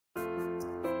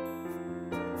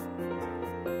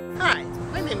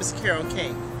name is Carol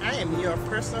King. I am your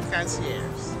personal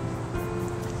concierge.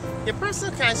 Your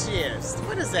personal concierge,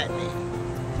 what does that mean?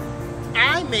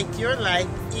 I make your life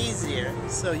easier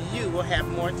so you will have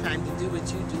more time to do what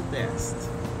you do best.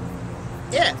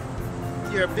 If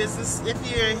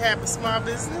you have a small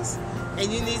business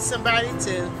and you need somebody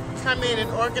to come in and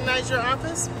organize your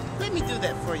office, let me do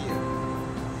that for you.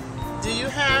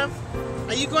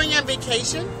 Are you going on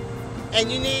vacation and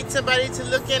you need somebody to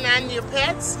look in on your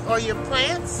pets or your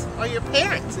plants or your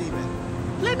parents even?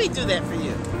 Let me do that for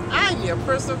you. I'm your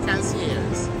personal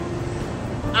concierge.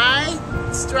 I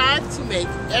strive to make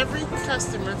every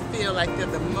customer feel like they're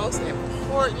the most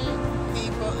important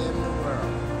people in the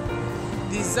world.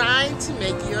 Designed to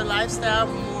make your lifestyle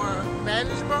more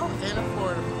manageable and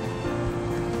affordable,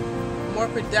 more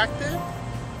productive,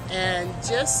 and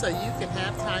just so you can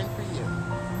have time for you.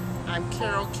 I'm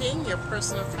Carol King, your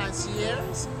personal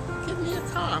concierge. Give me a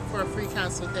call for a free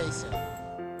consultation.